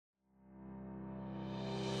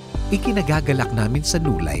Ikinagagalak namin sa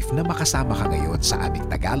New Life na makasama ka ngayon sa aming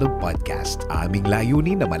Tagalog podcast. Aming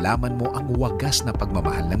layunin na malaman mo ang wagas na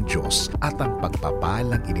pagmamahal ng Diyos at ang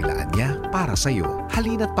pagpapalang inilaan niya para sa iyo.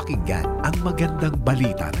 Halina't pakinggan ang magandang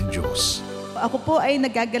balita ng Diyos. Ako po ay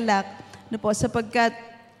nagagalak sapagkat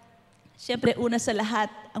siyempre una sa lahat,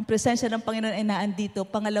 ang presensya ng Panginoon ay naandito.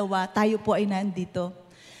 Pangalawa, tayo po ay naandito.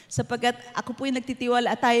 Sapagkat ako po ay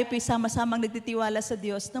nagtitiwala at tayo po ay sama-samang nagtitiwala sa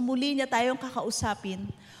Diyos na muli niya tayong kakausapin.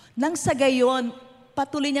 Nang sa gayon,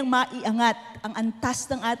 patuloy niyang maiangat ang antas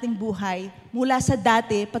ng ating buhay mula sa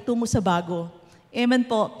dati patungo sa bago. Amen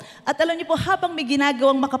po. At alam niyo po, habang may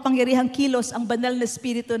ginagawang makapangyarihang kilos ang banal na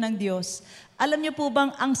Espiritu ng Diyos, alam niyo po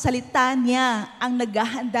bang ang salita niya ang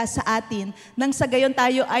naghahanda sa atin nang sa gayon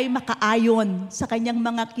tayo ay makaayon sa kanyang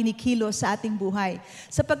mga kinikilos sa ating buhay.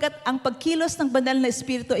 Sapagkat ang pagkilos ng banal na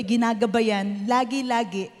Espiritu ay ginagabayan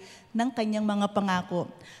lagi-lagi ng kanyang mga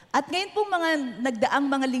pangako. At ngayon po mga nagdaang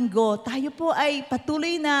mga linggo, tayo po ay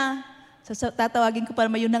patuloy na, tatawagin ko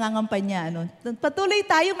para may yung nangangampanya, patuloy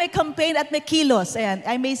tayo may campaign at may kilos. Ayan,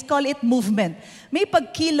 I may call it movement. May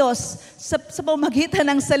pagkilos sa pamagitan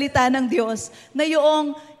ng salita ng Diyos na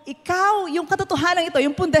yung katotohanan ito,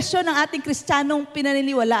 yung pundasyon ng ating Kristiyanong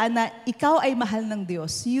pinaniniwalaan na ikaw ay mahal ng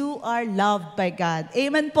Diyos. You are loved by God.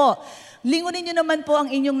 Amen po. Lingunin niyo naman po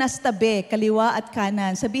ang inyong nasa tabi, kaliwa at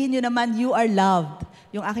kanan. Sabihin niyo naman, you are loved.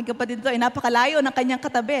 Yung aking kapatid ito ay napakalayo ng kanyang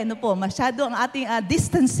katabi. Masyado ang ating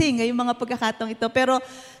distancing ngayong mga pagkakataong ito. Pero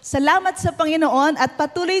salamat sa Panginoon at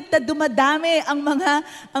patuloy na dumadami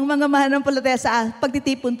ang mga mananampalataya sa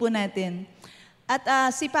pagtitipon po natin.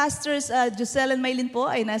 At si Pastors Giselle and Maylin po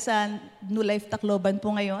ay nasa New Life Tacloban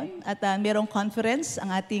po ngayon. At merong conference,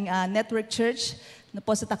 ang ating network church na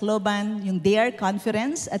po sa Tacloban, yung DARE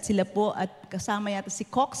conference. At sila po at kasama yata si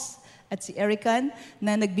Cox at si Erican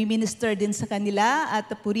na nagbi-minister din sa kanila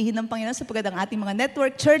at purihin ng Panginoon sapagkat ang ating mga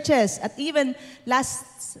network churches. At even last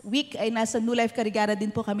week ay nasa New Life Carigara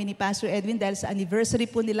din po kami ni Pastor Edwin dahil sa anniversary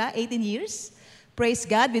po nila, 18 years. Praise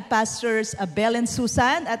God with Pastors Abel and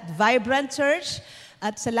Susan at Vibrant Church.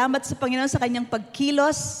 At salamat sa Panginoon sa kanyang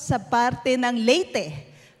pagkilos sa parte ng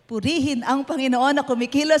Leyte. Purihin ang Panginoon na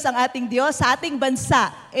kumikilos ang ating Diyos sa ating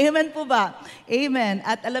bansa. Amen po ba? Amen.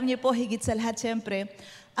 At alam niyo po, higit sa lahat, siyempre,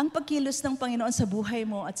 ang pagkilos ng Panginoon sa buhay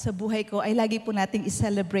mo at sa buhay ko ay lagi po nating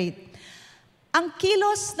i-celebrate. Ang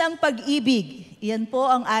kilos ng pag-ibig, iyan po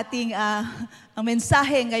ang ating ang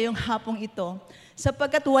mensahe ngayong hapong ito.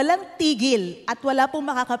 Sapagkat walang tigil at wala pong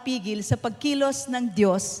makakapigil sa pagkilos ng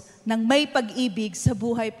Diyos ng may pag-ibig sa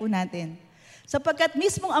buhay po natin. Sapagkat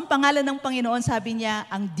mismong ang pangalan ng Panginoon, sabi niya,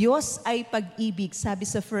 ang Diyos ay pag-ibig, sabi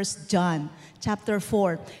sa 1 John chapter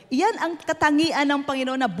 4. Iyan ang katangian ng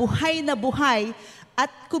Panginoon na buhay at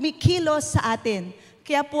kumikilos sa atin.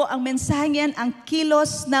 Kaya po ang mensahe niyan, ang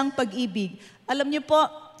kilos ng pag-ibig. Alam niyo po,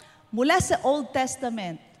 mula sa Old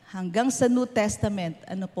Testament hanggang sa New Testament,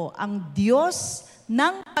 ang Diyos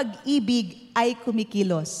ng pag-ibig ay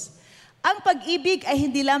kumikilos. Ang pag-ibig ay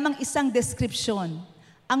hindi lamang isang description.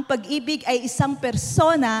 Ang pag-ibig ay isang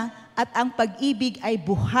persona at ang pag-ibig ay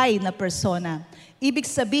buhay na persona. Ibig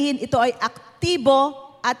sabihin, ito ay aktibo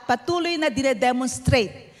at patuloy na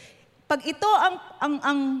dinedemonstrate. Pag ito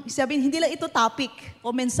sabihin, hindi lang ito topic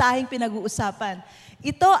o mensaheng pinag-uusapan.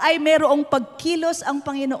 Ito ay merong pagkilos ang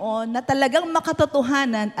Panginoon na talagang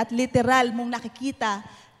makatotohanan at literal mong nakikita,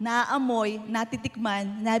 naaamoy,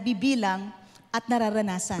 natitikman, nabibilang at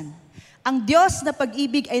nararanasan. Ang Diyos na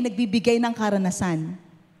pag-ibig ay nagbibigay ng karanasan.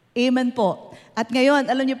 Amen po. At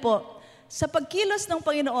ngayon, alam niyo po, sa pagkilos ng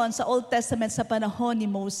Panginoon sa Old Testament sa panahon ni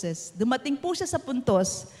Moses, dumating po siya sa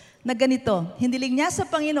puntos na ganito, hiniling niya sa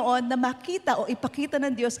Panginoon na makita o ipakita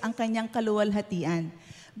ng Diyos ang kanyang kaluwalhatian.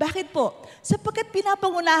 Bakit po? Sapagkat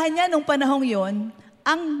pinapangunahan niya nung panahong yon,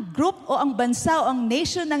 ang group o ang bansa o ang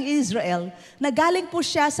nation ng Israel, na galing po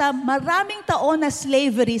siya sa maraming taon na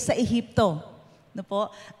slavery sa Ehipto.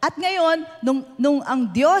 At ngayon, nung ang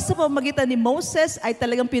Diyos sa pamamagitan ni Moses ay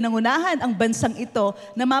talagang pinangunahan ang bansang ito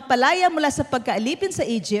na mapalaya mula sa pagkaalipin sa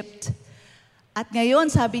Egypt. At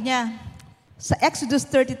ngayon, sabi niya, sa Exodus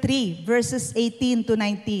 33, verses 18 to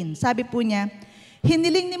 19, sabi po niya,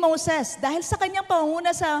 hiniling ni Moses, dahil sa kanyang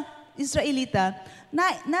pangunguna sa Israelita,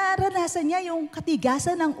 naranasan niya yung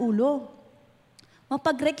katigasan ng ulo.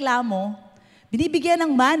 Mapagreklamo, binibigyan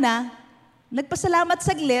ng mana, nagpasalamat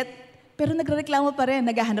saglit, pero nagreklamo pa rin,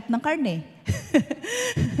 naghahanap ng karne.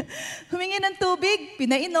 Humingi ng tubig,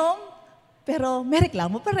 pinainom, pero may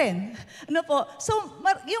reklamo pa rin. So,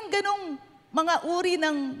 yung ganong mga uri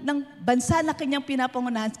ng bansa na kanyang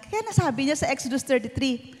pinapangunahan, kaya nasabi niya sa Exodus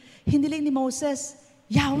 33, hiniling ni Moses,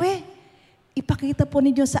 Yahweh, ipakita po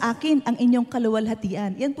ninyo sa akin ang inyong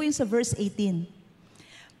kaluwalhatian. Yan po yung sa verse 18.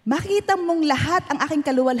 Makita mong lahat ang aking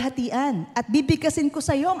kaluwalhatian at bibigkasin ko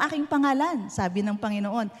sa iyo ang aking pangalan, sabi ng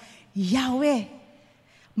Panginoon. Yahweh,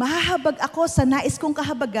 mahahabag ako sa nais kong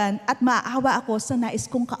kahabagan at maaawa ako sa nais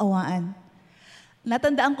kong kaawaan.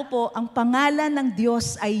 Natandaan ko po, ang pangalan ng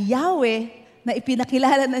Diyos ay Yahweh na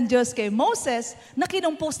ipinakilala ng Diyos kay Moses na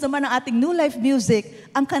kinumpos naman ng ating New Life Music,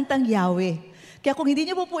 ang kantang Yahweh. Kaya kung hindi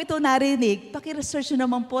niyo po ito narinig, paki-research nyo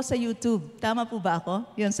naman po sa YouTube. Tama po ba ako?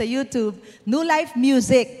 Yun, sa YouTube. New Life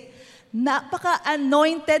Music.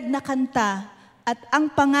 Napaka-anointed na kanta. At ang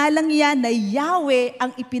pangalang yan na Yahweh ang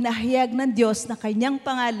ipinahayag ng Diyos na kanyang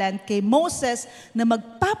pangalan kay Moses na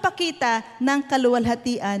magpapakita ng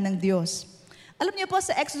kaluwalhatian ng Diyos. Alam niyo po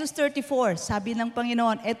sa Exodus 34, sabi ng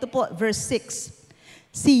Panginoon, ito po, verse 6.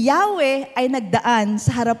 Si Yahweh ay nagdaan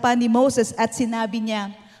sa harapan ni Moses at sinabi niya,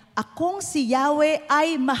 akong si Yahweh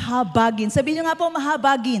ay mahabagin. Sabihin niyo nga po,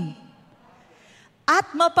 mahabagin.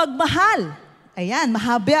 At mapagmahal. Ayan,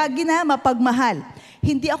 mahabagin na, mapagmahal.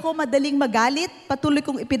 Hindi ako madaling magalit, patuloy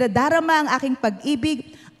kong ipinadarama ang aking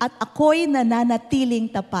pag-ibig, at ako'y nananatiling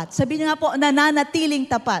tapat. Sabihin niyo nga po, nananatiling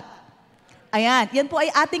tapat. Ayan, yan po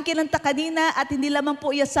ay ating kinanta kanina at hindi lamang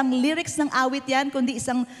po isang lyrics ng awit yan, kundi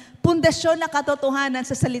isang pundasyon na katotohanan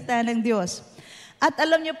sa salita ng Diyos. At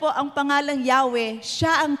alam niyo po, ang pangalang Yahweh,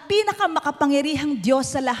 siya ang pinakamakapangyarihang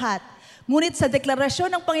Diyos sa lahat. Ngunit sa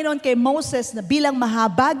deklarasyon ng Panginoon kay Moses na bilang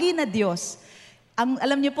mahabagi na Diyos,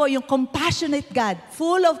 alam niyo po, yung compassionate God,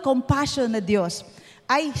 full of compassion na Diyos,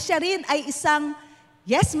 ay siya rin ay isang,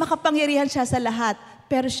 yes, makapangyarihan siya sa lahat,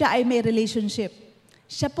 pero siya ay may relationship.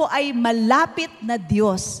 Siya po ay malapit na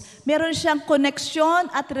Diyos. Meron siyang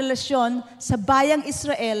koneksyon at relasyon sa bayang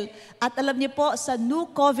Israel. At alam niyo po, sa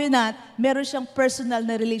New Covenant, meron siyang personal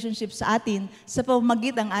na relationship sa atin sa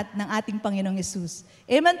pamamagitan ng ating Panginoong Yesus.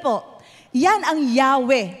 Amen po. Yan ang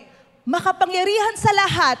Yahweh. Makapangyarihan sa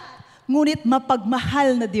lahat, ngunit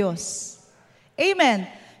mapagmahal na Diyos. Amen.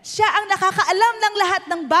 Siya ang nakakaalam ng lahat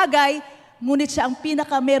ng bagay, ngunit siya ang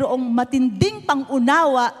mayroong matinding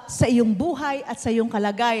pangunawa sa iyong buhay at sa iyong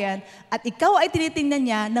kalagayan. At ikaw ay tinitingnan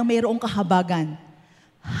niya ng mayroong kahabagan.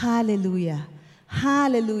 Hallelujah.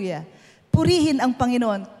 Hallelujah. Purihin ang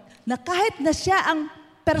Panginoon na kahit na siya ang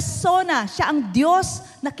persona, siya ang Diyos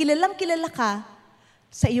na kilalang kilala ka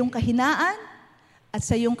sa iyong kahinaan at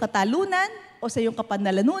sa iyong katalunan o sa iyong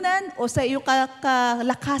kapanalanunan o sa iyong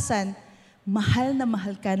kalakasan, mahal na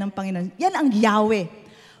mahal ka ng Panginoon. Yan ang Yahweh.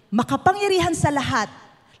 Makapangyarihan sa lahat,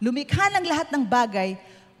 lumikha ng lahat ng bagay,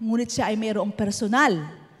 ngunit siya ay mayroong personal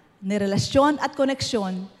na relasyon at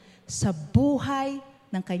koneksyon sa buhay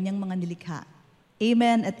ng kanyang mga nilikha.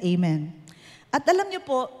 Amen at amen. At alam niyo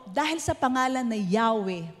po, dahil sa pangalan na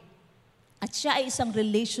Yahweh, at siya ay isang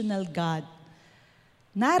relational God,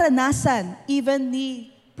 naranasan even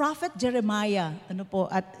ni Prophet Jeremiah,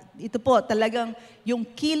 at ito po talagang yung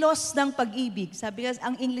kilos ng pag-ibig. Sabi nga,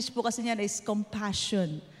 ang English po kasi niya is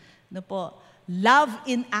compassion. Love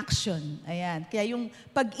in action. Ayan. Kaya yung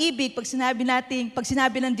pag-ibig, pag sinabi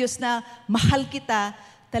ng Diyos na mahal kita,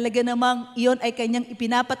 talaga namang iyon ay kanyang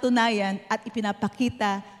ipinapatunayan at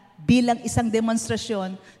ipinapakita bilang isang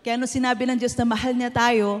demonstrasyon. Kaya nung sinabi ng Diyos na mahal niya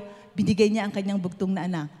tayo, binigay niya ang kanyang bugtong na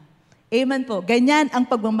anak. Amen po. Ganyan ang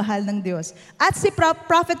pagmamahal ng Diyos. At si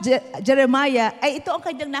Prophet Jeremiah, ay ito ang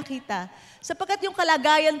kanyang nakita. Sapagkat yung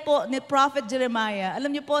kalagayan po ni Prophet Jeremiah,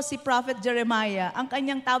 alam niyo po si Prophet Jeremiah, ang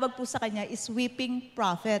kanyang tawag po sa kanya is weeping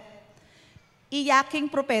prophet.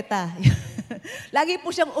 Iyaking propeta. Lagi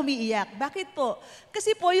po siyang umiiyak. Bakit po?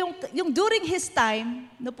 Kasi po yung during his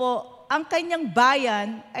time, ang kanyang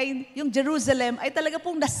bayan, yung Jerusalem, ay talaga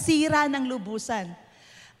pong nasira ng lubusan.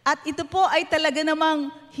 At ito po ay talaga namang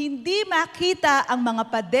hindi makita ang mga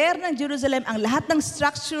pader ng Jerusalem, ang lahat ng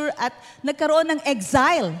structure at nagkaroon ng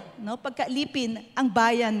exile, pagkalipin ang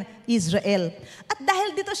bayan Israel. At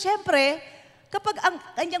dahil dito syempre, kapag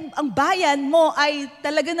ang bayan mo ay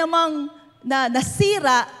talaga namang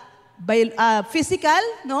nasira, physical,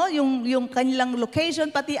 yung kanilang location,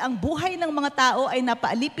 pati ang buhay ng mga tao ay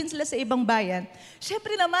napaalipin sila sa ibang bayan,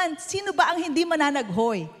 syempre naman, sino ba ang hindi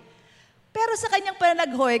mananaghoy? Pero sa kanyang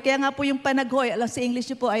panaghoy, kaya nga po yung panaghoy, alam sa English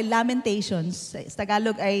po ay Lamentations, sa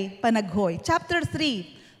Tagalog ay panaghoy. Chapter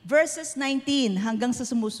 3, verses 19 hanggang sa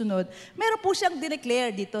sumusunod, meron po siyang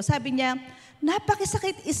dineclare dito. Sabi niya,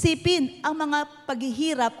 napakasakit isipin ang mga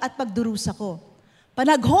paghihirap at pagdurusa ko.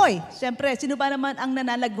 Panaghoy, siyempre, sino ba naman ang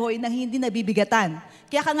nananaghoy na hindi nabibigatan?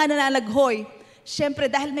 Kaya ka nga nananaghoy, siyempre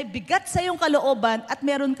dahil may bigat sa iyong kalooban at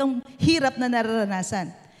meron kang hirap na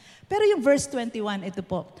nararanasan. Pero yung verse 21, ito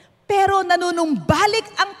po, pero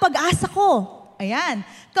nanunumbalik ang pag-asa ko. Ayan.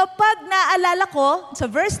 Kapag naalala ko sa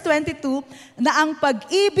verse 22 na ang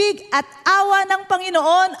pag-ibig at awa ng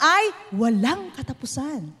Panginoon ay walang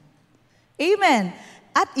katapusan. Amen.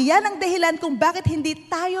 At iyan ang dahilan kung bakit hindi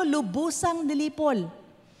tayo lubusang nilipol.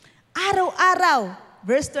 Araw-araw,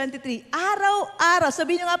 verse 23, araw-araw,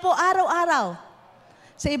 sabihin nyo nga po, araw-araw.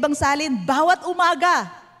 Sa ibang salin, bawat umaga,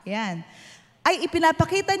 yan, ay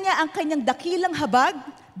ipinapakita niya ang kanyang dakilang habag,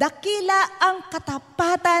 dakila ang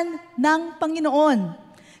katapatan ng Panginoon.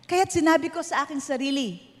 Kaya't sinabi ko sa aking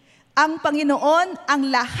sarili, ang Panginoon, ang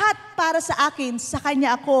lahat para sa akin, sa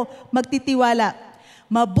Kanya ako magtitiwala.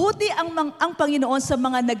 Mabuti ang Panginoon sa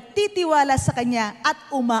mga nagtitiwala sa Kanya at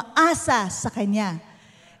umaasa sa Kanya.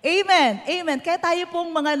 Amen. Amen. Kaya tayo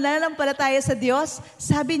pong mga nananampalataya sa Diyos,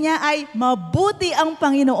 sabi niya ay mabuti ang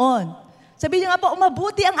Panginoon. Sabi niya nga po,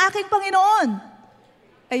 mabuti ang aking Panginoon.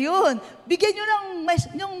 Ayun. Bigyan nyo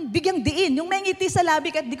yung bigyang diin, yung may ngiti sa labi,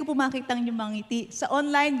 at di ko po makita yung mga ngiti. Sa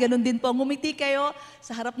online, ganun din po. Ngumiti kayo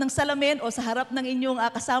sa harap ng salamin o sa harap ng inyong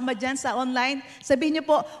kasama dyan sa online. Sabihin niyo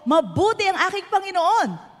po, mabuti ang aking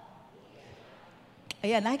Panginoon.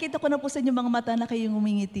 Ayan, nakikita ko na po sa inyong mga mata na kayong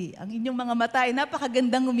ngumingiti. Ang inyong mga mata ay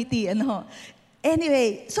napakagandang ngumiti.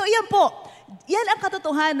 Anyway, so yan po. Yan ang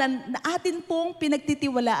katotohanan na atin pong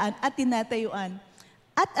pinagtitiwalaan at tinatayuan.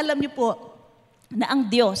 At alam niyo po, na ang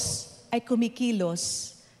Diyos ay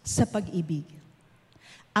kumikilos sa pag-ibig.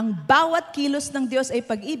 Ang bawat kilos ng Diyos ay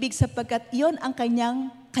pag-ibig sapagkat iyon ang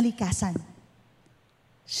kanyang kalikasan.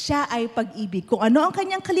 Siya ay pag-ibig. Kung ano ang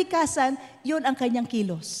kanyang kalikasan, iyon ang kanyang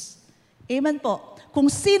kilos. Amen po.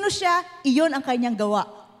 Kung sino siya, iyon ang kanyang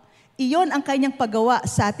gawa. Iyon ang kanyang paggawa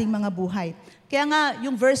sa ating mga buhay. Kaya nga,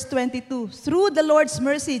 yung verse 22, through the Lord's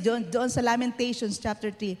mercy, doon sa Lamentations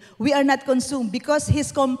chapter 3, we are not consumed because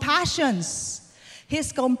His compassions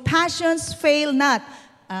fail not.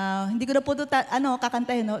 Hindi ko na po ito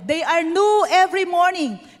kakantahin. No? They are new every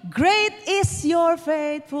morning. Great is your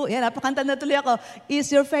faithfulness. Yan, napakanta na tuloy ako. Is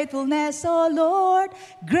your faithfulness, O Lord.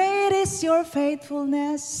 Great is your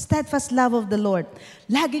faithfulness. Steadfast love of the Lord.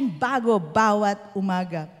 Laging bago bawat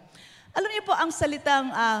umaga. Alam niyo po, ang salitang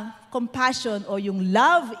compassion o yung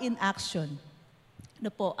love in action. Ano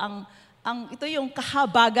po, ito yung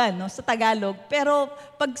kahabagan sa Tagalog. Pero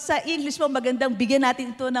pag sa English mo, magandang bigyan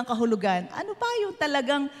natin ito ng kahulugan. Ano pa yung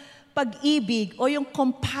talagang pag-ibig o yung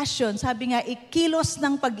compassion? Sabi nga, ikilos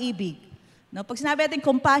ng pag-ibig. Pag sinabi natin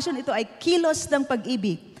compassion, ito ay kilos ng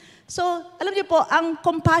pag-ibig. So, alam niyo po, ang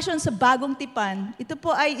compassion sa Bagong Tipan, ito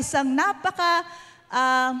po ay isang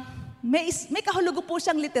may kahulugo po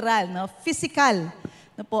siyang literal, physical.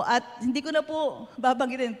 At hindi ko na po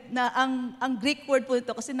babanggitin na ang Greek word po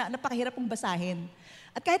ito kasi napakahirap pong basahin.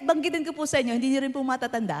 At kahit banggitin ko po sa inyo, hindi niyo rin po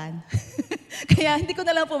matatandaan. Kaya hindi ko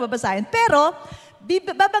na lang po babasahin. Pero,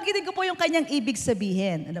 babanggitin ko po yung kanyang ibig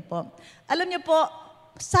sabihin. Alam niyo po,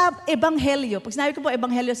 sa Ebanghelyo, pag sinabi ko po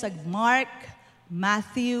Ebanghelyo sa Mark,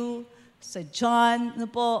 Matthew, sa John,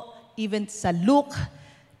 even sa Luke,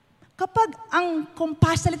 kapag ang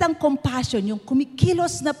salitang compassion, yung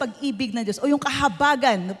kumikilos na pag-ibig ng Diyos, o yung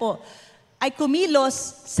kahabagan, ay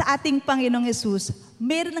kumilos sa ating Panginoong Hesus,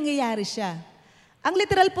 meron nangyayari siya. Ang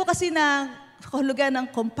literal po kasi na kahulugan ng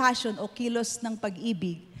compassion o kilos ng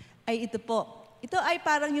pag-ibig, ay ito po. Ito ay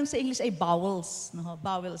parang yung sa English ay bowels.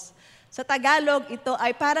 Bowels. Sa Tagalog, ito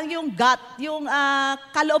ay parang yung gut, yung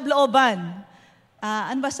kaloob-looban.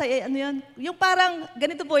 Ano yun? Yung parang,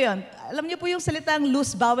 ganito po yun. Alam niyo po yung salitang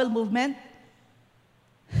loose bowel movement?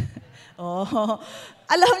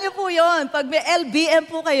 Alam niyo po yun. Pag may LBM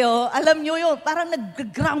po kayo, alam niyo yun. Parang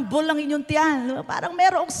nag-grumble lang inyong tiyan. Parang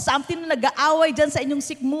merong something na nag-aaway dyan sa inyong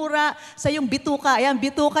sikmura, sa iyong bituka. Ayan,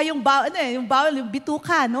 bituka yung bowel, yung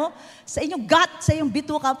bituka, no? Sa inyong gut, sa iyong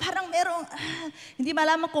bituka. Parang merong, hindi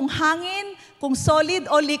malaman kung hangin, kung solid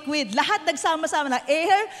o liquid. Lahat nagsama-sama na.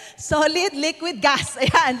 Air, solid, liquid, gas.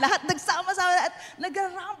 Ayan, lahat nagsama-sama at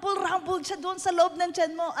nag-rumble siya doon sa loob ng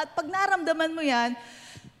tiyan mo. At pag naramdaman mo yan,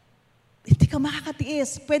 hindi ka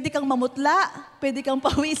makakatiis. Pwede kang mamutla, pwede kang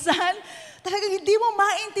pawisan. Talagang hindi mo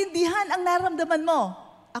maintindihan ang naramdaman mo.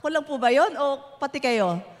 Ako lang po ba yun o pati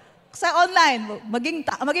kayo? Sa online, maging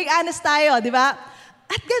honest tayo, di ba?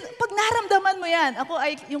 At pag naramdaman mo yan,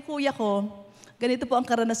 yung kuya ko, ganito po ang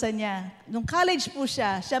karanasan niya. Nung college po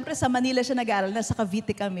siya, syempre sa Manila siya nag-aaral, nasa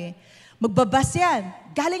Cavite kami. Magbabas yan.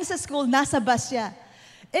 Galing sa school, nasa bus siya.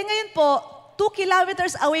 Ngayon po, 2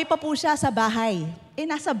 kilometers away pa po siya sa bahay.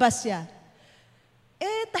 Nasa bus siya.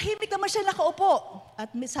 Tahimik naman siya nakaupo. At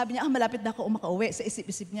sabi niya, malapit na ako makauwi sa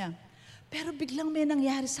isip-isip niya. Pero biglang may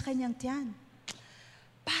nangyari sa kanyang tiyan.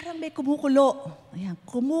 Parang may kumukulo. Ayan,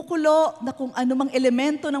 kumukulo na kung anumang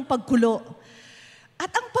elemento ng pagkulo. At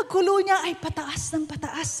ang pagkulo niya ay pataas ng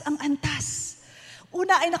pataas ang antas.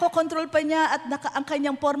 Una ay nakokontrol pa niya at ang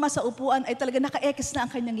kanyang forma sa upuan ay talaga naka-ekis na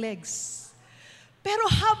ang kanyang legs. Pero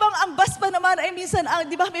habang ang bus pa naman ay minsan,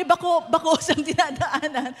 di ba may bako siyang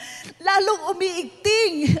dinadaanan, lalong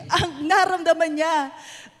umiigting ang naramdaman niya.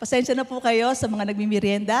 Pasensya na po kayo sa mga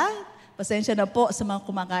nagmimerienda, pasensya na po sa mga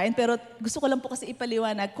kumakain, pero gusto ko lang po kasi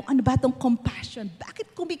ipaliwanag kung ano ba itong compassion.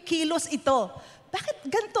 Bakit kumikilos ito? Bakit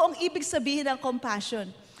ganito ang ibig sabihin ng compassion?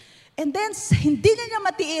 And then, hindi niya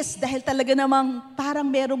matiis dahil talaga namang parang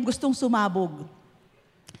merong gustong sumabog.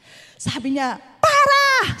 Sabi niya,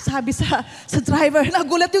 para! Sabi sa driver,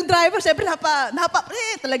 nagulat yung driver, siyempre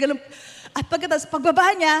talaga lang. At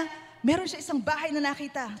pagbaba niya, meron siya isang bahay na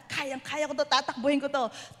nakita. Kaya ko to, tatakbuhin ko to.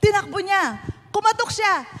 Tinakbo niya, kumatok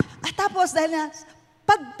siya. At tapos, dahil na,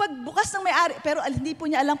 pagbukas ng may-ari, pero hindi po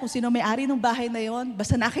niya alam kung sino may-ari ng bahay na yon.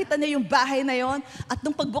 Basta nakita niya yung bahay na yon. At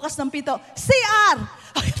nung pagbukas ng pinto, CR!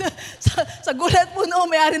 sa gulat po noong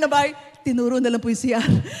may-ari na bahay, tinuro na lang po yung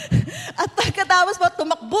CR. At pagkatapos po,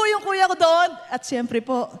 tumakbo yung kuya ko doon. At siyempre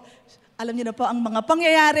po, alam niyo na po ang mga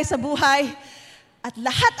pangyayari sa buhay. At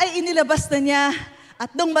lahat ay inilabas na niya.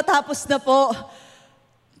 At nung matapos na po,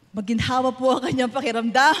 maginhawa po ang kanyang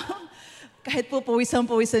pakiramdam. Kahit po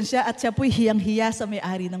pawisan siya at siya po'y hiyang-hiya sa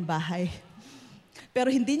may-ari ng bahay. Pero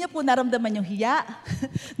hindi niya po naramdaman yung hiya.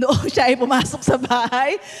 Noong siya ay pumasok sa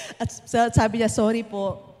bahay at sabi niya, sorry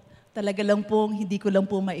po, talaga lang pong hindi ko lang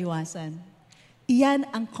po maiwasan. Iyan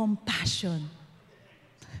ang compassion.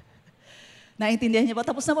 Naintindihan niyo po?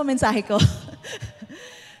 Tapos na po mensahe ko.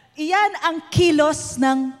 Iyan ang kilos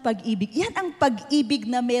ng pag-ibig. Iyan ang pag-ibig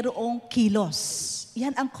na mayroong kilos.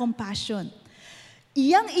 Iyan ang compassion.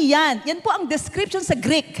 Iyan po ang description sa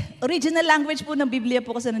Greek. Original language po ng Biblia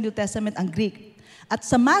po kasi ng New Testament ang Greek. At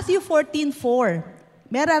sa Matthew 14:4,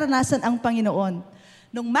 may naranasan ang Panginoon.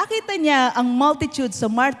 Nung makita niya ang multitude sa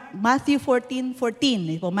Matthew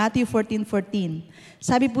 14:14, Matthew 14:14,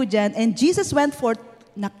 sabi po dyan, and Jesus went forth,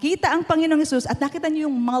 nakita ang Panginoong Jesus at nakita niyo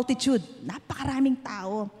yung multitude, napakaraming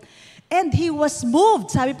tao. And He was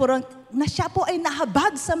moved, sabi po ron, na siya po ay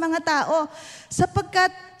nahabag sa mga tao.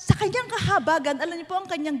 Sapagkat sa kanyang kahabagan, alam niyo po ang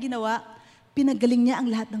kanyang ginawa, pinagaling niya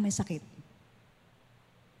ang lahat ng may sakit.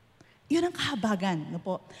 Yun ang kahabagan. No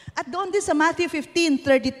po? At doon din sa Matthew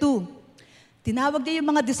 15:32, tinawag niya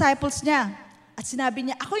yung mga disciples niya at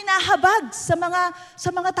sinabi niya, ako'y nahabag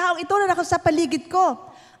sa mga taong ito na nasa paligid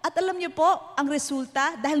ko. At alam niyo po, ang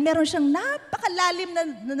resulta, dahil meron siyang napakalalim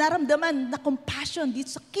na naramdaman na compassion dito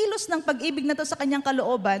sa kilos ng pag-ibig na to sa kanyang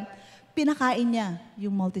kalooban, pinakain niya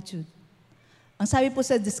yung multitude. Ang sabi po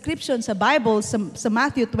sa description sa Bible, sa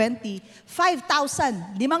Matthew 20,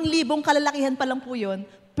 5,000, 5,000 kalalakihan pa lang po yun,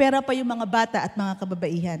 pera pa yung mga bata at mga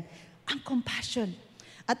kababaihan. Ang compassion.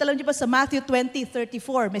 At alam niyo pa sa Matthew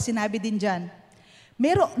 20:34, may sinabi din dyan,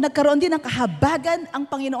 nagkaroon din ng kahabagan ang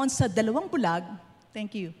Panginoon sa 2 bulag.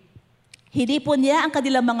 Thank you. Hinipon niya ang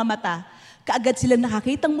kanilang mga mata. Kaagad silang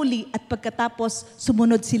nakakitang muli at pagkatapos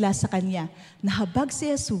sumunod sila sa Kanya. Nahabag si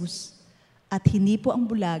Jesus at hinipo ang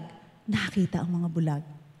bulag, nakita ang mga bulag.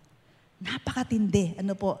 Napakatindi.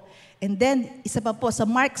 Ano po? And then, isa pa po, sa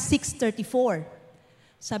Mark 6:34,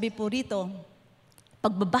 sabi po rito,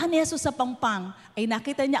 pagbaba ni Jesus sa pangpang, ay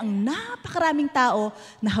nakita niya ang napakaraming tao,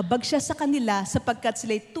 nahabag siya sa kanila sapagkat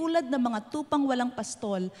sila'y tulad ng mga tupang walang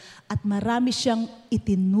pastol at marami siyang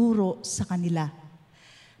itinuro sa kanila.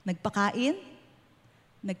 Nagpakain,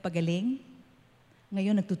 nagpagaling,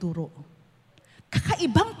 ngayon nagtuturo.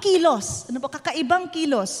 Kakaibang kilos. Ano po? Kakaibang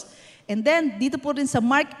kilos. And then, dito po rin sa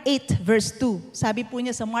Mark 8:2. Sabi po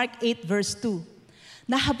niya sa Mark 8:2,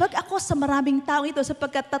 nahabag ako sa maraming tao ito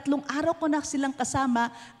sapagkat 3 araw ko na silang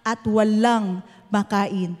kasama at walang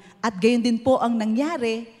makain. At gayon din po ang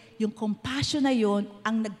nangyari, yung compassion na yon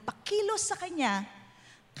ang nagpakilos sa kanya,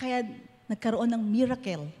 kaya nagkaroon ng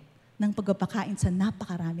miracle ng pagpapakain sa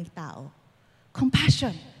napakaraming tao.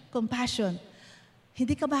 Compassion. Compassion.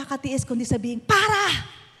 Hindi ka makakatiis kundi sabihin,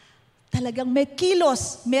 para! Talagang may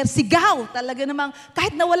kilos, may sigaw. Talaga namang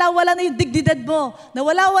kahit nawala-wala na yung dignidad mo,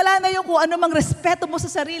 nawala-wala na yung kung ano mang respeto mo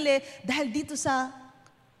sa sarili, dahil dito sa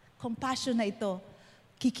compassion na ito,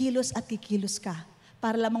 kikilos at kikilos ka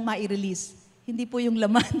para lamang ma-release. Hindi po yung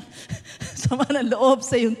laman sama ng loob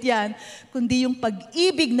sa iyong tiyan, kundi yung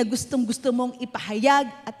pag-ibig na gustong-gusto mong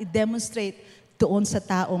ipahayag at i-demonstrate doon sa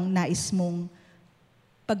taong nais mong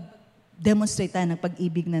pag-demonstrate ng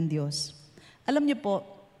pag-ibig ng Diyos. Alam niyo po,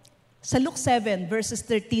 sa Luke 7, verses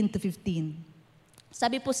 13-15.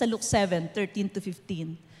 Sabi po sa Luke 7,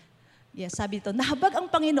 13-15. Yes, sabi ito, nahabag ang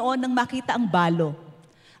Panginoon nang makita ang balo.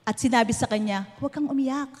 At sinabi sa kanya, huwag kang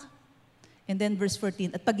umiyak. And then verse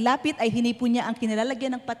 14, at paglapit ay hinipo niya ang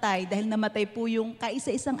kinilalagyan ng patay dahil namatay po yung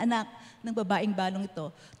kaisa-isang anak ng babaeng balong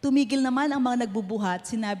ito. Tumigil naman ang mga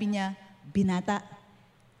nagbubuhat, sinabi niya, binata,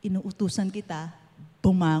 inuutusan kita,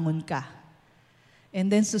 bumangon ka.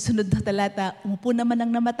 And then susunod na talata, umupo naman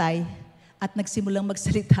ang namatay at nagsimulang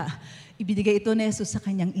magsalita. Ibinigay ito ni Jesus sa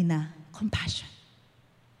kanyang ina. Compassion.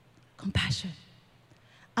 Compassion.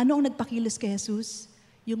 Ano ang nagpakilos kay Jesus?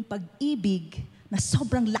 Yung pag-ibig na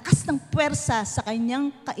sobrang lakas ng puwersa sa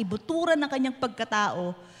kanyang kaibuturan ng kanyang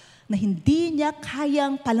pagkatao na hindi niya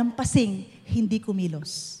kayang palampasing, hindi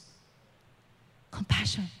kumilos.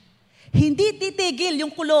 Compassion. Hindi titigil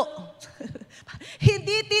yung kulo.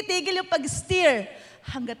 Hindi titigil yung pag-steer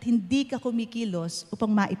hanggat hindi ka kumikilos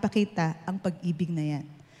upang maipakita ang pag-ibig na yan.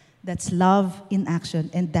 That's love in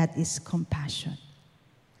action and that is compassion.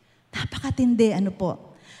 Napakatindi, ano po.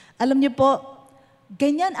 Alam niyo po,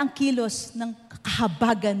 ganyan ang kilos ng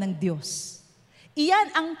kahabagan ng Diyos.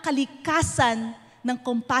 Iyan ang kalikasan ng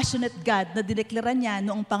compassionate God na dineklara niya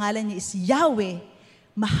noong pangalan niya is Yahweh,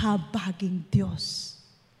 mahabaging Diyos.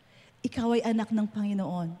 Ikaw ay anak ng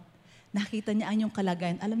Panginoon. Nakita niya ang iyong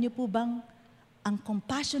kalagayan. Alam niyo po bang ang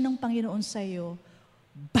compassion ng Panginoon sa iyo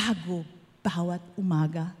bago bawat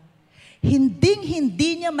umaga?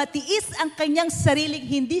 Hinding-hindi niya matiis ang kanyang sariling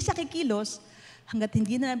hindi siya kikilos hanggat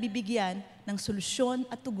hindi na nabibigyan ng solusyon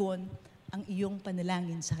at tugon ang iyong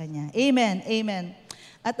panalangin sa Kanya. Amen, amen.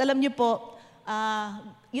 At alam niyo po,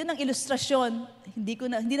 yun ang ilustrasyon,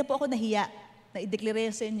 hindi na po ako nahiya na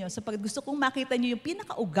i-declare sa inyo sapagkat gusto kong makita niyo yung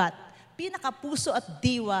pinakaugat, pinakapuso at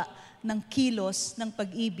diwa ng kilos ng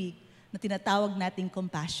pag-ibig na tinatawag nating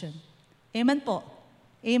compassion. Amen po.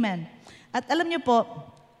 Amen. At alam niyo po,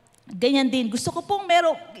 ganyan din. Gusto ko pong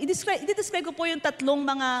i-describe ko po yung tatlong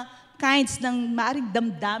mga kinds ng maaring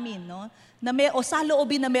damdamin, no? Na o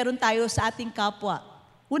saloobin na meron tayo sa ating kapwa.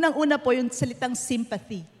 Unang-una po yung salitang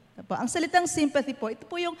sympathy. Ang salitang sympathy po, ito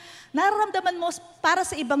po yung nararamdaman mo para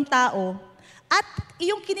sa ibang tao at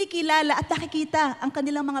iyong kinikilala at nakikita ang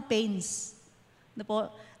kanilang mga pains. No po?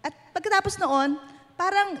 At pagkatapos noon,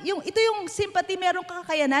 parang ito yung sympathy, merong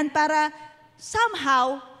kakayanan para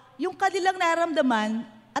somehow yung kanilang nararamdaman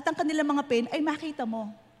at ang kanilang mga pain ay makita mo.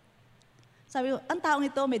 Sabi ko, ang taong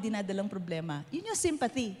ito may dinadalang problema. Yun yung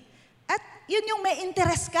sympathy. At yun yung may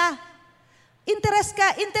interest ka.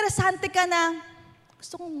 Interesante ka na,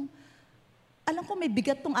 gusto kong, alam ko may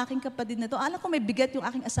bigat tong aking kapatid na to, alam ko may bigat yung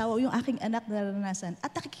aking asawa o yung aking anak na naranasan,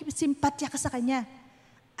 at nakikisimpatya ka sa kanya.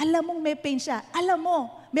 Alam mong may pain siya. Alam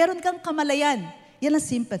mo, meron kang kamalayan. Yan ang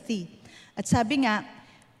sympathy. At sabi nga,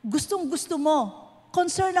 gustong-gusto mo,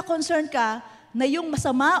 concern na concern ka, na yung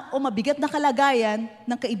masama o mabigat na kalagayan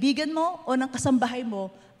ng kaibigan mo o ng kasambahay mo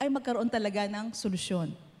ay magkaroon talaga ng solusyon.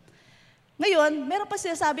 Ngayon, meron pa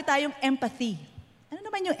sinasabi tayong empathy. Ano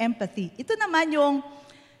naman yung empathy? Ito naman yung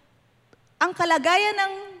ang kalagayan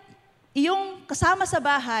ng iyong kasama sa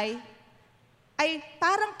bahay ay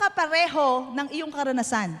parang kapareho ng iyong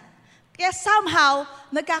karanasan. Kaya somehow,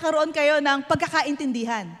 nagkakaroon kayo ng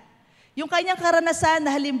pagkakaintindihan. Yung kanyang karanasan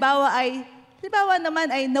na halimbawa naman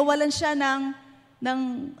ay nawalan siya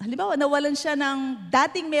ng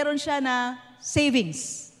dating meron siya na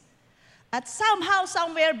savings. At somehow,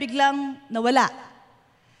 somewhere, biglang nawala.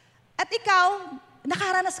 At ikaw,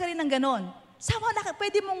 nakaranas ka rin ng ganon. Somehow,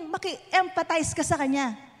 pwede mong maki-empathize ka sa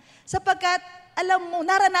kanya. Sapagkat, alam mo,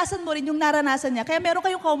 naranasan mo rin yung naranasan niya. Kaya meron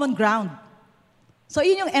kayong common ground. So,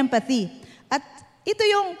 yun yung empathy. At ito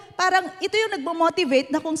yung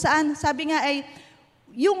nagmo-motivate na kung saan, sabi nga ay,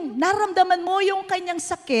 yung nararamdaman mo yung kanyang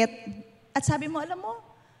sakit at sabi mo, alam mo,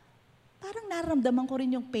 parang nararamdaman ko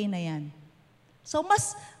rin yung pain na yan. So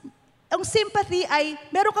ang sympathy ay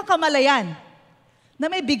meron kang kamalayan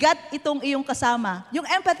na may bigat itong iyong kasama. Yung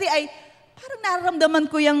empathy ay parang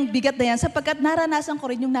nararamdaman ko yung bigat na yan sapagkat naranasan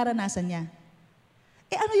ko rin yung naranasan niya.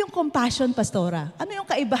 Ano yung compassion, Pastora? Ano yung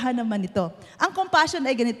kaibahan naman nito? Ang compassion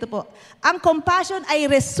ay ganito po. Ang compassion ay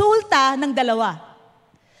resulta ng dalawa.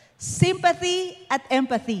 Sympathy at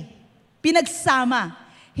empathy. Pinagsama.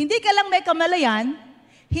 Hindi ka lang may kamalayan,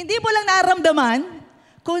 hindi mo lang nararamdaman,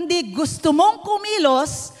 kundi gusto mong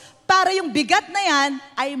kumilos para yung bigat na yan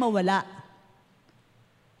ay mawala.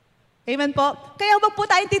 Amen po? Kaya huwag po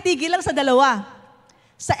tayong titigil lang sa dalawa.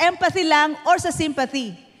 Sa empathy lang or sa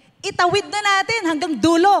sympathy. Itawid na natin hanggang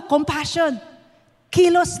dulo, compassion.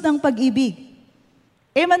 Kilos ng pag-ibig.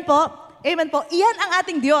 Amen po? Amen po. Iyan ang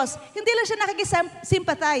ating Diyos. Hindi lang siya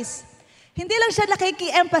nakiki-sympathize. Hindi lang siya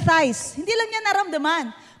nakiki-empathize. Hindi lang niya naramdaman.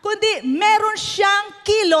 Kundi meron siyang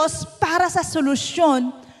kilos para sa solusyon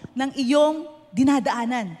ng iyong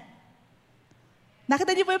dinadaanan.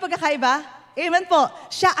 Nakita niyo po yung pagkakaiba? Amen po.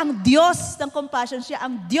 Siya ang Diyos ng compassion. Siya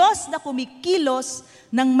ang Diyos na kumikilos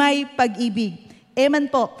ng may pag-ibig.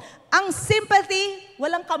 Amen po. Ang sympathy,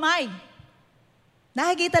 walang kamay.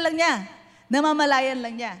 Nakikita lang niya. Namamalayan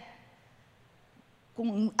lang niya.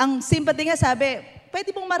 Kung ang sympathy nga sabi,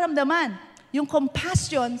 pwede mong maramdaman. Yung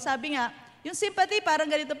compassion, sabi nga, yung sympathy parang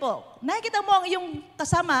ganito po. Nakikita mo ang iyong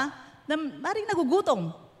kasama na maring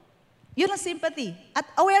nagugutom. Yun ang sympathy. At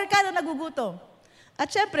aware ka na nagugutom.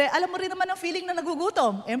 At syempre, alam mo rin naman ang feeling na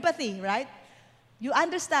nagugutom. Empathy, right? You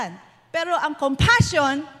understand. Pero ang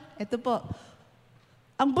compassion, ito po,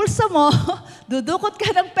 ang bulsa mo, dudukot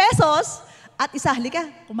ka ng pesos, at isahali ka,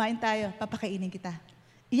 kumain tayo, papakainin kita.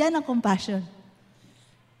 Iyan ang compassion.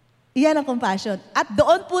 Iyan ang compassion. At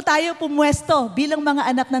doon po tayo pumwesto bilang mga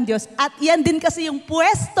anak ng Diyos. At iyan din kasi yung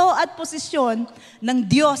pwesto at posisyon ng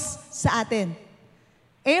Diyos sa atin.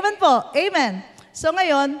 Amen po. Amen. So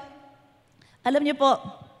ngayon, alam niyo po,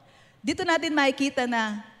 dito natin makikita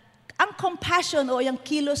na ang compassion o yung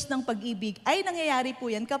kilos ng pag-ibig ay nangyayari po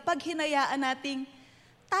yan kapag hinayaan nating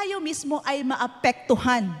tayo mismo ay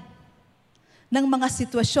maapektuhan ng mga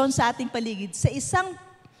sitwasyon sa ating paligid sa isang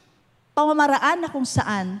pamamaraan na kung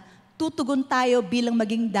saan tutugon tayo bilang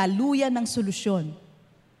maging daluyan ng solusyon.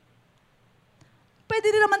 Pwede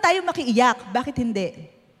rin naman tayo makiiyak. Bakit hindi?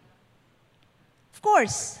 Of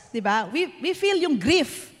course, di ba? We feel yung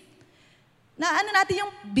grief. Na ano natin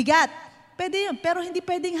yung bigat. Pwede yun, pero hindi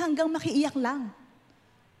pwedeng hanggang makiiyak lang.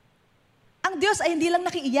 Ang Diyos ay hindi lang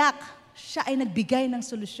nakiiyak. Siya ay nagbigay ng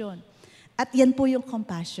solusyon. At yan po yung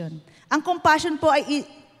compassion. Ang compassion po ay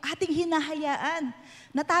ating hinahayaan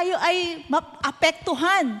na tayo ay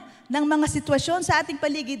maapektuhan ng mga sitwasyon sa ating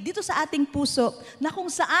paligid, dito sa ating puso, na kung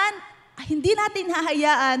saan hindi natin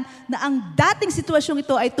hahayaan na ang dating sitwasyong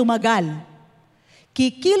ito ay tumagal.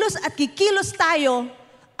 Kikilos at kikilos tayo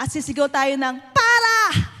at sisigaw tayo ng, para!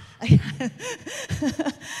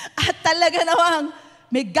 At talaga namang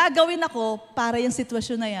may gagawin ako para yung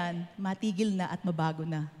sitwasyon na yan, matigil na at mabago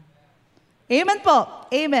na. Amen po.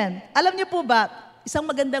 Amen. Alam niyo po ba, isang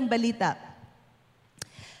magandang balita.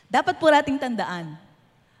 Dapat po nating tandaan,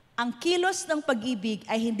 ang kilos ng pag-ibig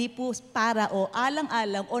ay hindi po para o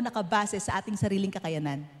alang-alang o nakabase sa ating sariling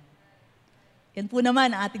kakayanan. Yan po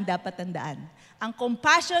naman ang ating dapat tandaan. Ang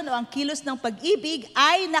compassion o ang kilos ng pag-ibig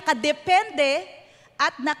ay nakadepende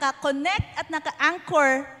at naka-connect at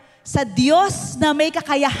naka-anchor sa Diyos na may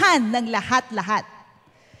kakayahan ng lahat-lahat.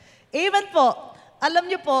 Amen po. Alam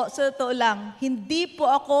niyo po, sa totoo lang, hindi po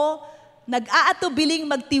ako nag-aatubiling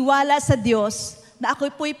magtiwala sa Diyos na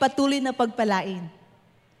ako po'y patuloy na pagpalain.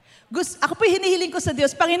 Ako po'y hinihiling ko sa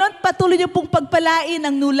Diyos, Panginoon, patuloy niyo pong pagpalain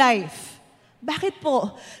ang New Life. Bakit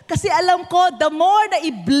po? Kasi alam ko, the more na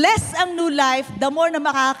i-bless ang New Life, the more na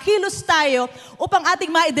makakilos tayo upang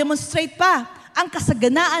ating ma-demonstrate pa ang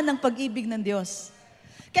kasaganaan ng pag-ibig ng Diyos.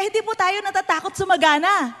 Kaya hindi po tayo natatakot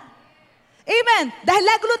sumagana. Amen. Dahil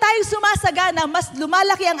lalo tayong sumasagana, mas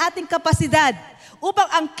lumalaki ang ating kapasidad upang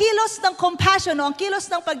ang kilos ng compassion o ang kilos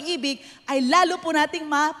ng pag-ibig ay lalo po nating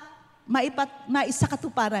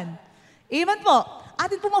maisakatuparan. Amen po.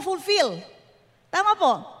 Atin po ma-fulfill. Tama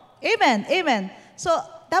po. Amen. Amen. So,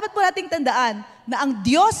 dapat po nating tandaan na ang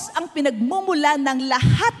Diyos ang pinagmumulan ng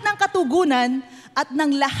lahat ng katugunan at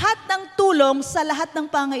ng lahat ng tulong sa lahat ng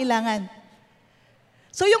pangailangan.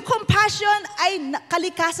 So, yung compassion ay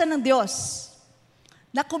kalikasan ng Diyos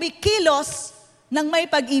na kumikilos ng may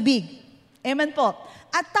pag-ibig. Amen po.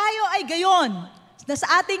 At tayo ay gayon na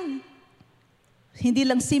sa ating hindi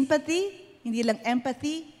lang sympathy, hindi lang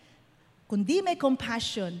empathy, kundi may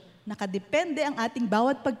compassion. Nakadepende ang ating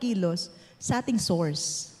bawat pagkilos sa ating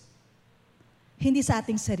source. Hindi sa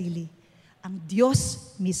ating sarili. Ang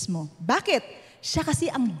Diyos mismo. Bakit? Siya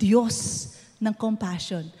kasi ang Diyos ng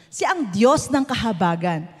compassion. Siya ang Diyos ng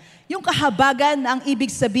kahabagan. Yung kahabagan na ang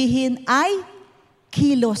ibig sabihin ay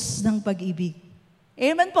kilos ng pag-ibig.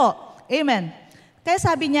 Amen po. Amen. Kaya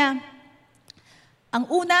sabi niya, ang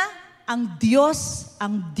una, ang Diyos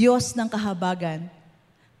ng kahabagan.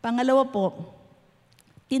 Pangalawa po,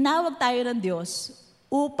 tinawag tayo ng Diyos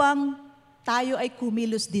upang tayo ay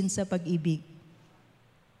kumilos din sa pag-ibig.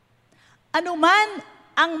 Ano man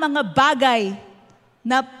ang mga bagay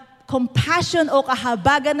na compassion o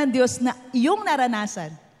kahabagan ng Diyos na iyong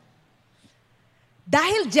naranasan,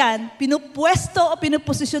 dahil dyan, pinupwesto o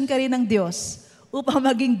pinuposisyon ka rin ng Diyos upang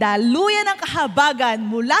maging daluyan ng kahabagan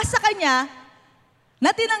mula sa Kanya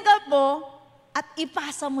na tinanggap mo at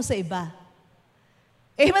ipasa mo sa iba.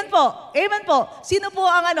 Amen po. Amen po. Sino po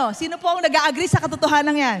ang nag-a-agree sa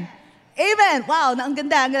katotohanan yan? Amen. Wow, ang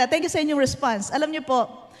ganda, ang ganda. Thank you sa inyong response. Alam niyo po,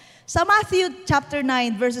 sa Matthew chapter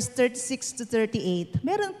 9, verses 36 to 38,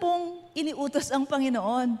 meron pong iniutos ang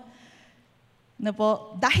Panginoon na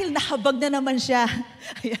po, dahil nahabag na naman siya.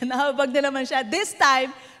 Ayan, nahabag na naman siya. This time,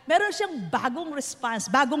 meron siyang bagong response,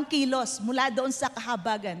 bagong kilos mula doon sa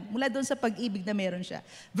kahabagan, mula doon sa pag-ibig na meron siya.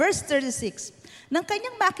 Verse 36, nang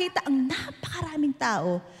kanyang makita ang napakaraming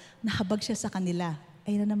tao, nahabag siya sa kanila.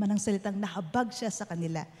 Ayun na naman ang salitang nahabag siya sa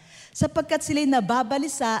kanila. Sapagkat sila'y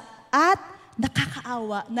nababalisa at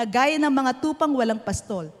nakakaawa na gaya ng mga tupang walang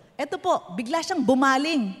pastol. Ito po, bigla siyang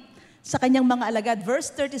bumaling sa kanyang mga alagad. Verse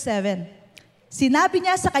 37, sinabi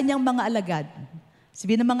niya sa kanyang mga alagad,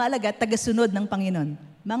 sabi ng mga alagad, tagasunod ng Panginoon,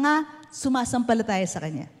 mga sumasampalataya sa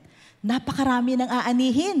Kanya. Napakarami ng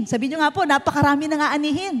aanihin. Sabi niyo nga po, napakarami ng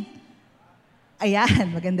aanihin. Ayan,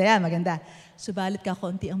 maganda yan, maganda. Subalit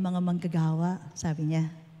kakunti ang mga manggagawa, sabi niya.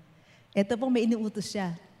 Ito pong may iniutos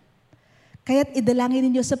siya. Kaya't idalangin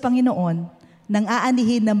ninyo sa Panginoon ng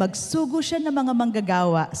aanihin na magsugo siya ng mga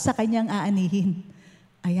manggagawa sa Kanyang aanihin.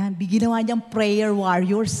 Ayan, ginawa niyang prayer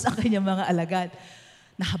warriors sa Kanyang mga alagad.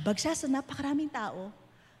 Nahabag siya sa napakaraming tao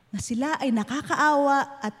na sila ay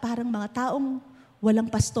nakakaawa at parang mga taong walang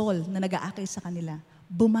pastol na nag-aakay sa kanila.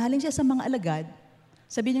 Bumaling siya sa mga alagad.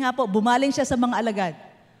 Sabi niyo nga po, bumaling siya sa mga alagad.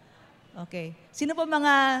 Okay. Sino po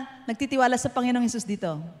mga nagtitiwala sa Panginoong Hesus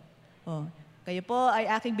dito? Oh, kayo po ay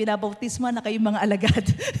aking binabautismo na kayong mga alagad.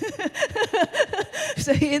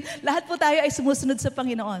 So, lahat po tayo ay sumusunod sa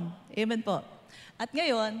Panginoon. Amen po. At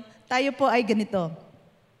ngayon, tayo po ay ganito.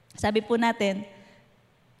 Sabi po natin,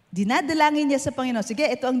 dinadalangin niya sa Panginoon. Sige,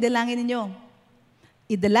 ito ang dalangin ninyo.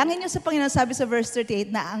 Idalangin niyo sa Panginoon, sabi sa verse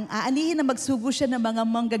 38, na ang aanihin na magsugo siya ng mga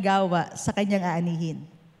manggagawa sa kanyang aanihin.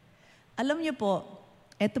 Alam niyo po,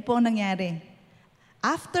 ito po ang nangyari.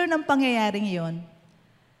 After ng pangyayaring iyon,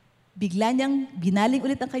 bigla niyang binaling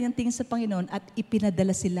ulit ang kanyang tingin sa Panginoon at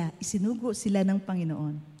ipinadala sila, isinugo sila ng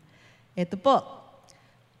Panginoon. Ito po,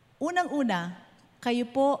 unang-una, kayo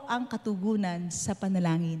po ang katugunan sa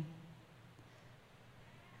panalangin.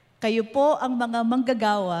 Kayo po ang mga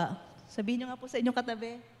manggagawa. Sabihin nyo nga po sa inyong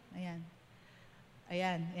katabi. Ayan.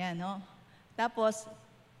 Ayan, ayan, no? Tapos,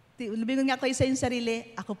 lumingon nga kayo sa inyong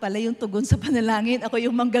sarili, ako pala yung tugon sa panalangin, ako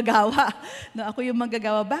yung manggagawa. No, ako yung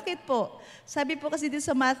manggagawa. Bakit po? Sabi po kasi dito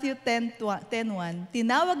sa Matthew 10:1,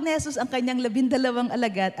 tinawag ni Jesus ang kanyang 12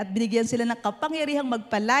 alagad at binigyan sila ng kapangyarihang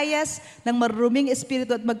magpalayas ng maruruming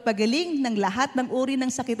espiritu at magpagaling ng lahat ng uri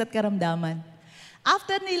ng sakit at karamdaman.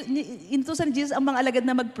 After inutusan ni Jesus ang mga alagad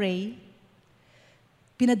na mag-pray,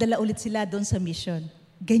 pinadala ulit sila doon sa mission.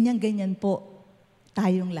 Ganyan-ganyan po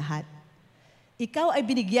tayong lahat. Ikaw ay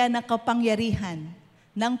binigyan ng kapangyarihan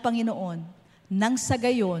ng Panginoon, nang sa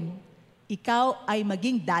gayon, ikaw ay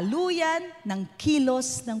maging daluyan ng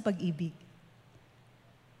kilos ng pag-ibig.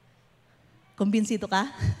 Kumbinsido ka?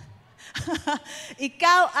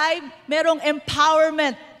 Ikaw ay merong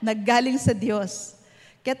empowerment na galing sa Diyos.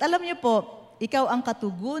 Kaya't alam niyo po, ikaw ang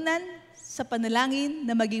katugunan sa panalangin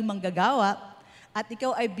na maging manggagawa at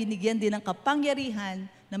ikaw ay binigyan din ng kapangyarihan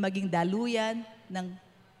na maging daluyan ng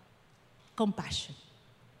compassion.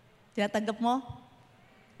 Tinatanggap mo?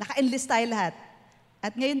 Naka-enlist tayo lahat.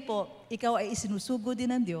 At ngayon po, ikaw ay isinusugo din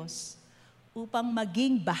ng Diyos upang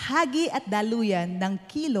maging bahagi at daluyan ng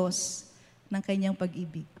kilos ng kanyang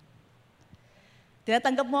pag-ibig.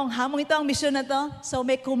 Tinatanggap mo ang hamong ito, ang mission na to? So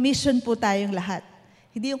may commission po tayong lahat.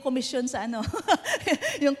 Hindi yung commission sa ano.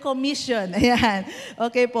 Yung commission. Ayan.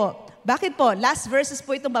 Okay po. Bakit po? Last verses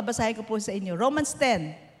po itong babasahin ko po sa inyo. Romans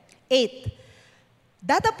 10:8.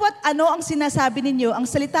 Datapwat ano ang sinasabi ninyo, ang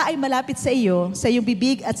salita ay malapit sa iyo, sa iyong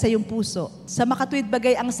bibig at sa iyong puso. Sa makatuwid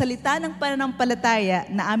bagay ang salita ng pananampalataya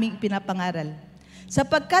na aming ipinapangaral.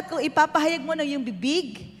 Sapagkat kung ipapahayag mo ng iyong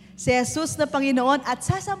bibig si Jesus na Panginoon at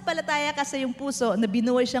sasampalataya ka sa iyong puso na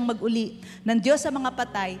binuhay siyang mag-uli ng Diyos sa mga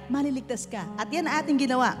patay, maliligtas ka. At yan ang ating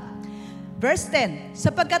ginawa. Verse 10,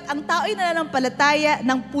 sapagkat ang tao'y nananampalataya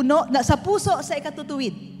ng puno, sa puso sa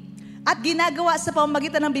ikatutuwid at ginagawa sa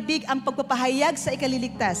pamamagitan ng bibig ang pagpapahayag sa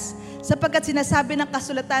ikaliligtas. Sapagkat sinasabi ng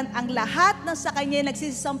kasulatan, ang lahat ng sa kanya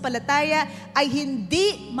nagsisisampalataya ay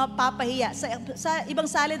hindi mapapahiya. Sa ibang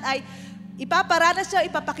salin ay ipaparanas siya,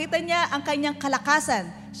 ipapakita niya ang kanyang kalakasan.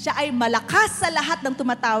 Siya ay malakas sa lahat ng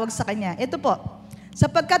tumatawag sa kanya. Ito po,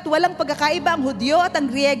 sapagkat walang pagkakaiba ang Hudyo at ang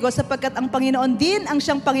Griego, sapagkat ang Panginoon din ang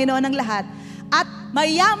siyang Panginoon ng lahat. At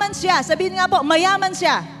mayaman siya, sabihin nga po, mayaman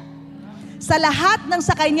siya sa lahat ng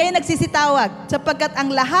sa kanya ay nagsisitawag, sapagkat ang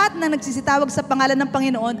lahat ng nagsisitawag sa pangalan ng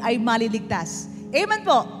Panginoon ay maliligtas. Amen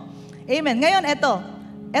po. Amen. Ngayon,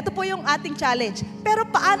 ito po yung ating challenge. Pero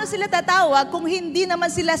paano sila tatawag kung hindi naman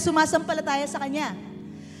sila sumasampalataya sa Kanya?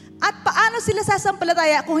 At paano sila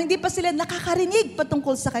sasampalataya kung hindi pa sila nakakarinig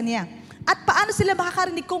patungkol sa Kanya? At paano sila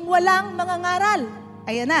makakarinig kung walang mangangaral?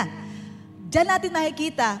 Ayan na. Diyan natin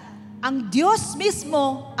makikita Ang Diyos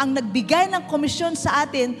mismo ang nagbigay ng komisyon sa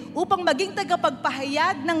atin upang maging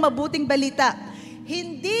tagapagpahayag ng mabuting balita.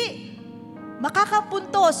 Hindi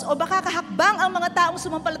makakapuntos o makakahakbang ang mga taong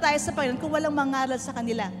sumampalataya sa Panginoon kung walang mangaral sa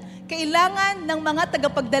kanila. Kailangan ng mga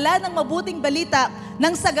tagapagdala ng mabuting balita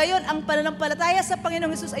nang sa gayon ang pananampalataya sa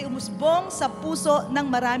Panginoong Hesus ay umusbong sa puso ng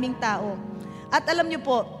maraming tao. At alam niyo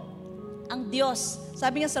po, ang Diyos,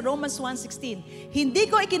 sabi niya sa Romans 1:16, hindi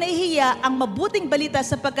ko ikinahihiya ang mabuting balita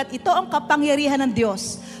sapagkat ito ang kapangyarihan ng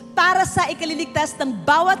Diyos para sa ikaliligtas ng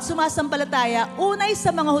bawat sumasampalataya, unay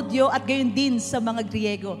sa mga Hudyo at gayon din sa mga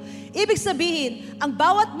Griego. Ibig sabihin, ang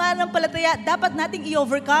bawat mananampalataya dapat nating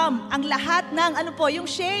i-overcome ang lahat ng yung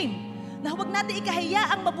shame. Na huwag natin ikahiya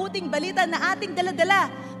ang mabuting balita na ating daladala,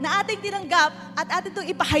 na ating tinanggap at ating itong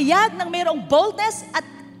ipahayag ng mayroong boldness at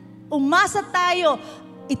umasa tayo.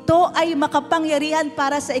 Ito ay makapangyarihan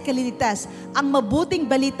para sa ikaliligtas, ang mabuting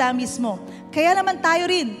balita mismo. Kaya naman tayo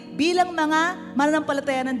rin, bilang mga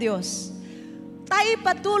mananampalataya ng Diyos, tayo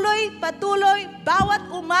patuloy,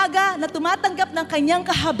 bawat umaga na tumatanggap ng kanyang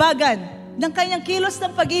kahabagan, ng kanyang kilos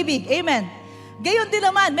ng pag-ibig. Amen. Gayon din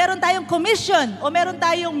naman, meron tayong commission o meron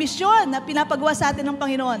tayong misyon na pinapagawa sa atin ng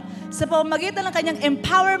Panginoon sa pamamagitan ng kanyang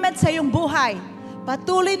empowerment sa iyong buhay.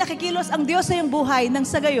 Patuloy nakikilos ang Diyos sa iyong buhay nang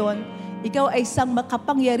sa gayon, ikaw ay isang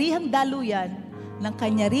makapangyarihang daluyan ng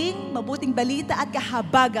kanya ring mabuting balita at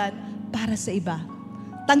kahabagan para sa iba.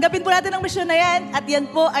 Tanggapin po natin ang misyon na yan at yan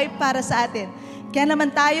po ay para sa atin. Kaya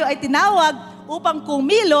naman tayo ay tinawag upang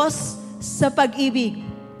kumilos sa pag-ibig.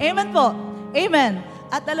 Amen po. Amen.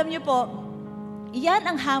 At alam niyo po, iyan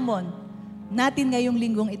ang hamon natin ngayong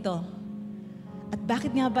linggong ito. At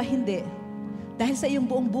bakit nga ba hindi? Dahil sa iyong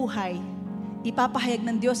buong buhay, ipapahayag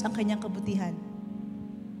ng Diyos ang kanyang kabutihan.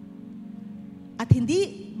 At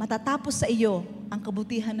hindi matatapos sa iyo ang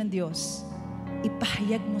kabutihan ng Diyos,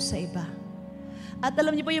 ipahayag mo sa iba. At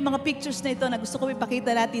alam niyo po yung mga pictures na ito na gusto ko ipakita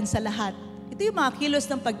natin sa lahat. Ito yung mga kilos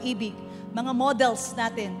ng pag-ibig, mga models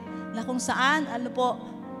natin, na kung saan,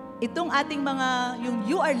 itong ating yung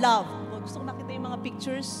You Are Loved. Gusto ko makita yung mga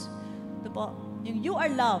pictures. Ito po, yung You Are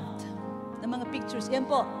Loved na mga pictures. Yan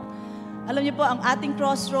po. Alam niyo po, ang ating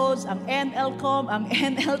Crossroads, ang NLCOM, ang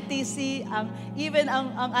NLTC, ang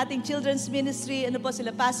ating children's ministry,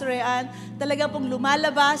 sila Pastor Ryan, talaga pong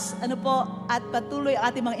lumalabas, at patuloy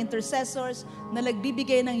ang ating mga intercessors na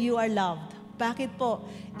nagbibigay ng You Are Loved. Bakit po?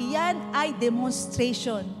 Iyan ay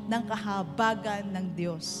demonstration ng kahabagan ng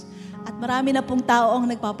Diyos. At marami na pong tao ang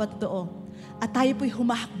nagpapatotoo. At tayo po'y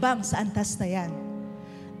humahakbang sa antas na yan.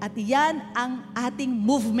 At iyan ang ating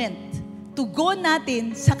movement. Tugon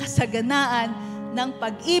natin sa kasaganaan ng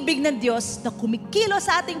pag-ibig ng Diyos na kumikilo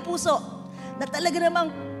sa ating puso, na talaga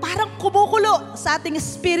namang parang kumukulo sa ating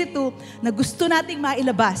espiritu na gusto nating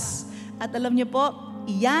mailabas. At alam niyo po,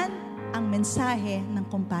 iyan ang mensahe ng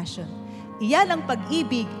compassion. Iyan ang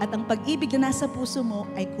pag-ibig at ang pag-ibig na nasa puso mo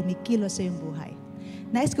ay kumikilo sa iyong buhay.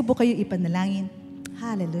 Nais ko po kayo ipanalangin.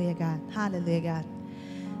 Hallelujah God. Hallelujah God.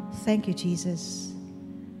 Thank you Jesus.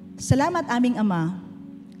 Salamat aming Ama,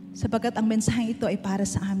 sapagkat ang mensaheng ito ay para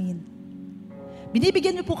sa amin.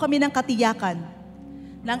 Binibigyan niyo po kami ng katiyakan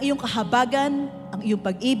na ang iyong kahabagan, ang iyong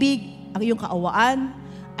pag-ibig, ang iyong kaawaan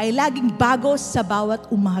ay laging bago sa bawat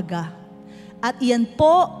umaga. At iyan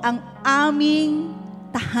po ang aming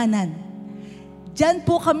tahanan. Diyan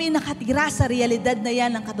po kami nakatira sa realidad na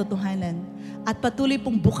yan ng katotohanan. At patuloy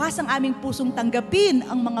pong bukas ang aming pusong tanggapin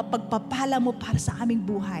ang mga pagpapala mo para sa aming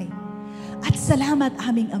buhay. At salamat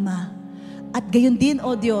aming Ama. At gayon din,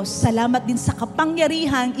 O Diyos, salamat din sa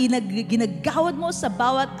kapangyarihang ginagawad mo sa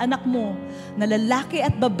bawat anak mo na lalaki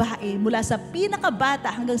at babae mula sa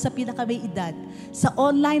pinakabata hanggang sa pinakamay edad, sa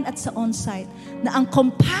online at sa on-site, na ang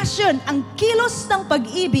compassion, ang kilos ng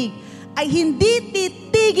pag-ibig ay hindi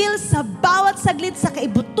titigil sa bawat saglit sa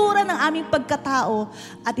kaibuturan ng aming pagkatao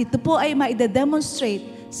at ito po ay maidedemonstrate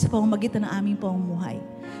sa pamamagitan ng aming pamumuhay.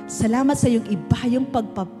 Salamat sa iyong ibayong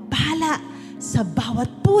pagpapala sa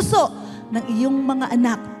bawat puso ng iyong mga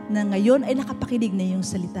anak na ngayon ay nakapakinig na iyong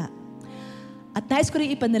salita. At nais ko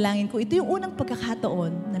rin ipanalangin ko, ito yung unang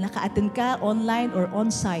pagkakataon na naka-attend ka online or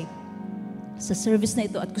on-site sa service na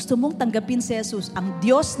ito at gusto mong tanggapin si Jesus, ang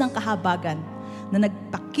Diyos ng kahabagan, na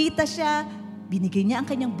nagpakita siya, binigay niya ang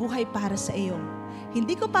kanyang buhay para sa iyo.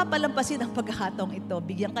 Hindi ko papalampasin ang pagkakataong ito.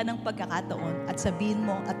 Bigyan ka ng pagkakataon at sabihin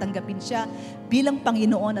mo at tanggapin siya bilang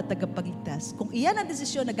Panginoon at tagapagligtas. Kung iyan ang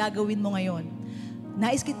desisyon na gagawin mo ngayon,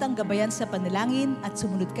 nais kitang gabayan sa panalangin at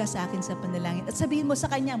sumunod ka sa akin sa panalangin. At sabihin mo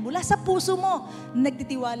sa Kanya, mula sa puso mo na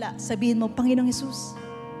nagtitiwala, sabihin mo, Panginoong Hesus,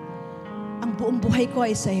 ang buong buhay ko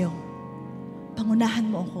ay sa iyo.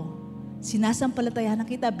 Pangunahan mo ako. Sinasampalatayanan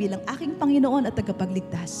kita bilang aking Panginoon at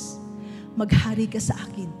tagapagligtas. Maghari ka sa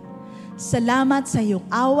akin. Salamat sa iyong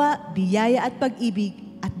awa, biyaya at pag-ibig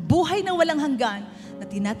at buhay na walang hanggan na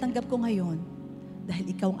tinatanggap ko ngayon dahil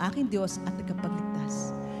ikaw ang aking Diyos at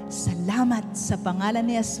tagapagligtas. Salamat sa pangalan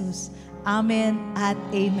ni Jesus. Amen at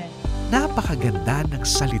Amen. Napakaganda ng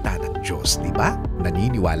salita ng Diyos, di ba?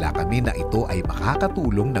 Naniniwala kami na ito ay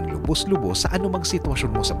makakatulong ng lubos-lubos sa anumang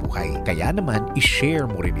sitwasyon mo sa buhay. Kaya naman, i-share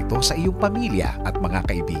mo rin ito sa iyong pamilya at mga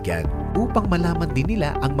kaibigan upang malaman din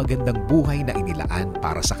nila ang magandang buhay na inilaan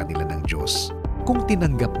para sa kanila ng Diyos. Kung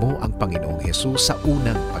tinanggap mo ang Panginoong Hesus sa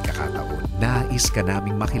unang pagkakataon, nais ka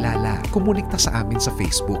naming makilala. Kumunikta sa amin sa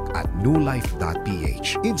Facebook at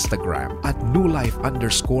newlife.ph, Instagram at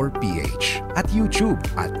newlife_ph, at YouTube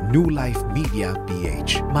at newlifemediaph.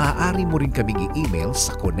 Maaari mo rin kaming i-email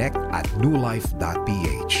sa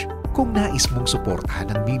connect@newlife.ph. Kung nais mong suportahan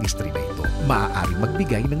ang ministry na ito, maaari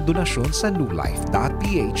magbigay ng donasyon sa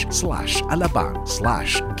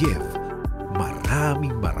newlife.ph/alabang/give.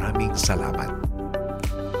 Maraming salamat.